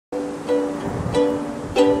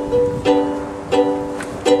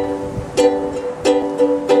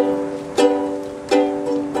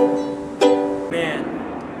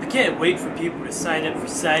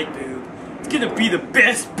Sideboob. It's gonna be the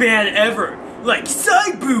best band ever! Like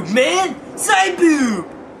Sideboob, man! Sideboob!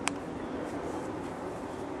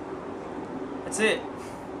 That's it.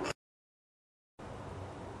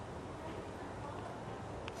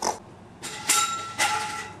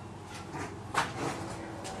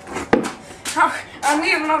 I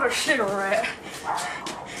need another cigarette.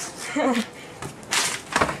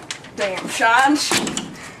 Damn shines.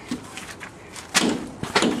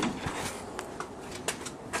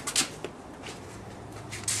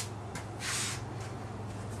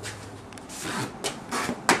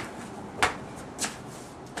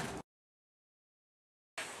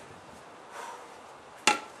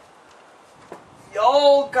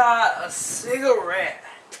 Y'all got a cigarette?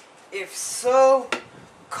 If so,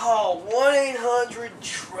 call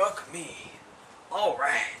 1-800-TRUCK-ME.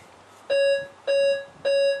 Alright.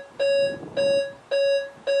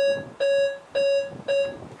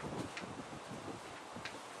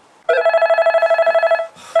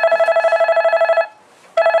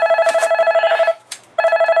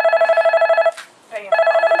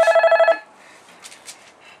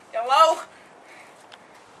 Hello?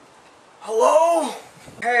 Hello?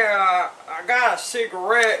 Hey, I got a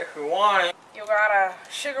cigarette if you want it. You got a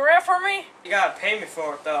cigarette for me? You gotta pay me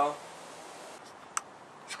for it though.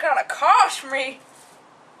 It's gonna cost me.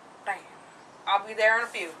 Damn. I'll be there in a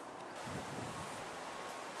few.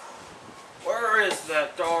 Where is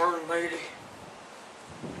that darn lady?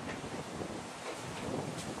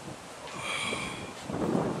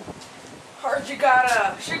 Heard you got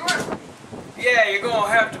a cigarette? Yeah, you're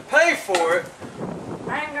gonna have to pay for it.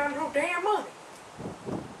 I ain't got no damn money.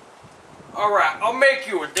 Alright, I'll make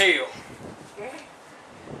you a deal. Yeah?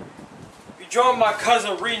 You join my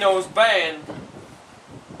cousin Reno's band,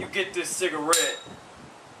 you get this cigarette.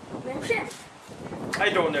 Name's Sammy. How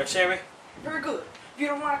you doing there, Sammy? Very good. If you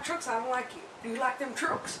don't like trucks, I don't like you. Do you like them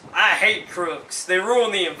trucks? I hate crooks. They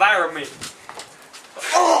ruin the environment.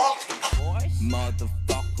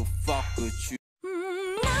 Motherfucker, fuck with you.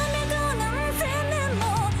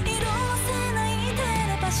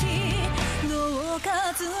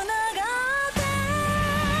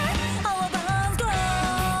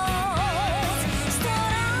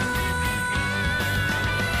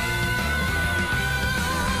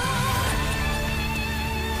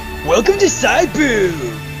 Welcome to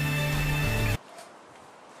Sideboob!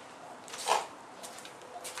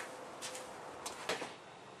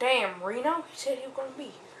 Damn, Reno. He said he was gonna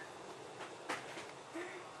be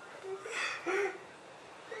here.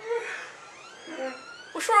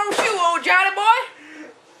 What's wrong with you, old Johnny boy?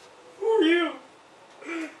 Who are you?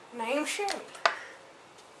 Name's Sherry.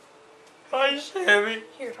 Hi, Sammy.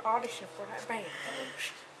 Here to audition for that band.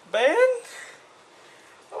 Band?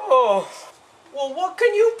 Oh. Well, what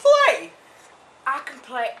can you play? I can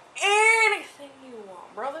play anything you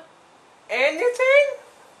want, brother. Anything?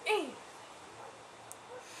 Anything.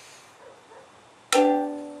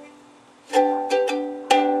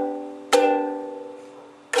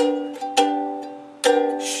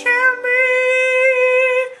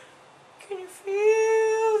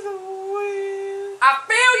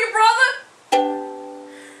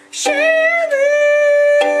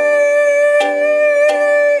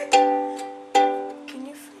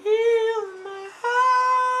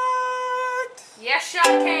 Yes, I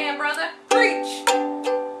can, brother. Preach.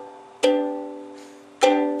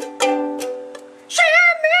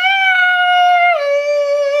 Sammy!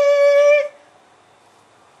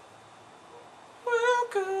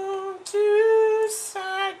 Welcome to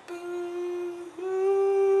Sideboob.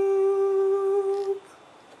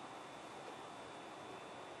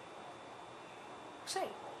 Say,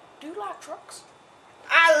 do you like trucks?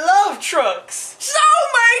 I love trucks. So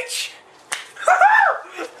much!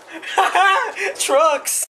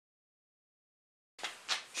 Trucks.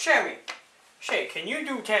 Shammy, Shay, can you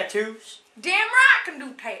do tattoos? Damn right I can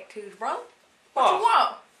do tattoos, brother. What you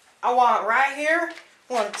want? I want right here,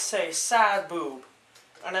 I want it to say Sideboob.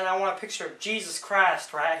 And then I want a picture of Jesus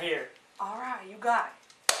Christ right here. Alright, you got it.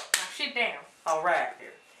 Now sit down. Alright,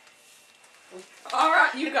 here.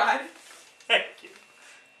 Alright, you got it. Thank you.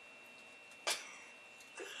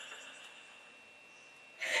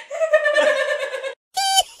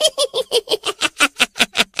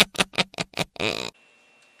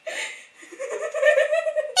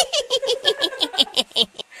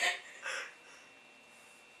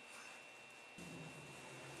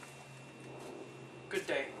 Good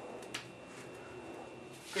day.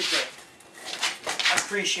 Good day. I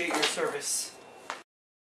appreciate your service.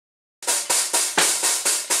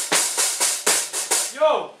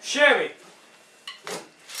 Yo, Sherry.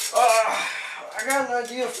 I got an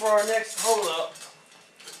idea for our next hold-up.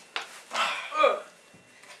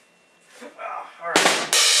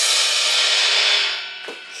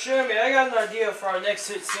 Shammy, I got an idea for our next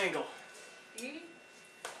hit single. Yeah?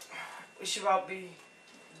 It should about be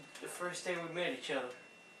the first day we met each other.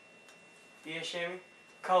 Yeah, Shammy?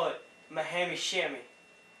 Call it Miami Shammy.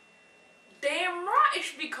 Damn right it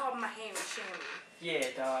should be called Miami Shammy. Yeah,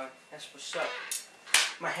 dog. That's what's up.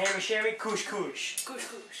 Miami Shammy, kush kush. Kush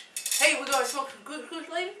kush. Hey, we gonna smoke some kush kush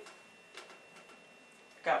later?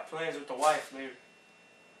 Got plans with the wife later.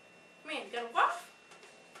 Man, you got a wife?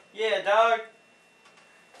 Yeah, dog.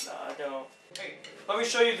 No, I don't. Hey, let me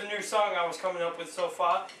show you the new song I was coming up with so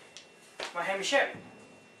far. Miami Shammy.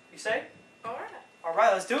 You say? Alright.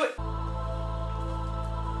 Alright, let's do it.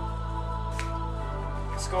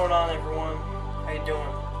 What's going on, everyone? How you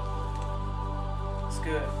doing? It's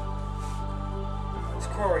good. It's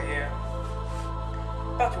Crorey here.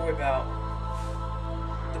 About to whip out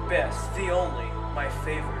the best, the only, my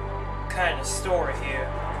favorite kind of story here.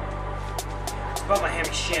 It's about Miami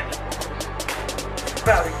Shammy.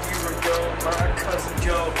 About a year ago, my cousin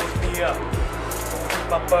Joe hooked me up with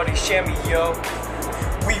my buddy Shammy, yo.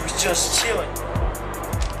 We was just chilling.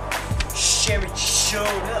 Shammy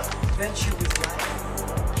showed up. Then she was like,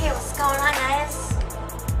 Hey, what's going on, guys?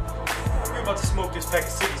 "We're about to smoke this pack of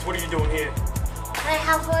cities. What are you doing here?" Can I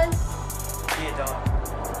have one? Yeah, dog.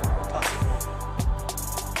 Possible.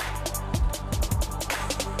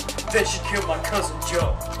 Then she killed my cousin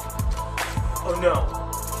Joe. Oh no.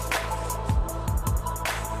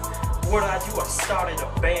 What did I do? I started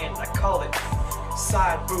a band. I call it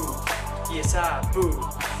Sideboob. Yeah, Sideboob.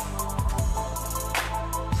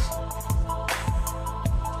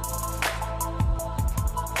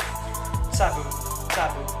 Sideboob,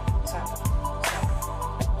 Sideboob, Sideboob, Sideboob.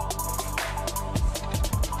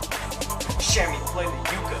 Shammy play the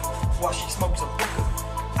yucca while she smokes a hookah.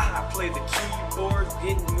 I play the keyboard,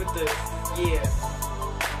 getting with the, yeah.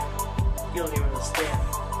 You don't even understand.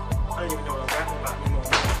 I don't even know what I'm rapping about anymore.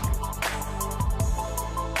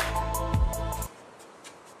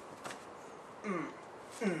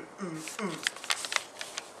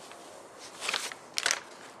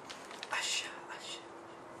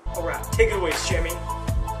 Alright, take it away, Shammy.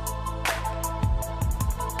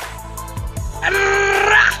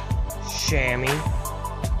 Shammy.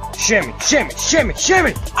 Shammy, Shammy, Shammy,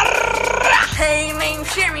 Shammy! Hey, name's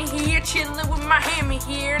Shammy here, chillin' with my hammy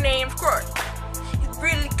here, name's Crorey. It's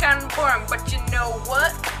really kinda boring, but you know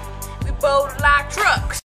what? We both like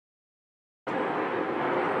trucks.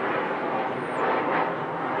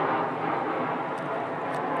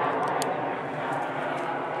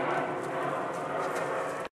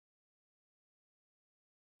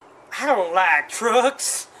 I don't like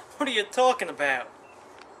trucks. What are you talking about?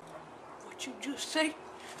 What you just say?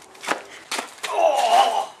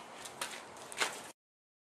 Oh!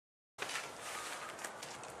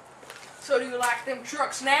 So do you like them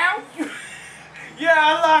trucks now? Yeah,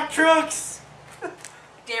 I like trucks.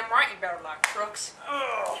 Damn right you better like trucks.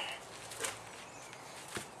 Oh.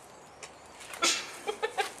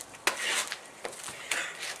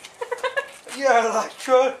 Yeah, I like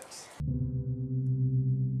trucks.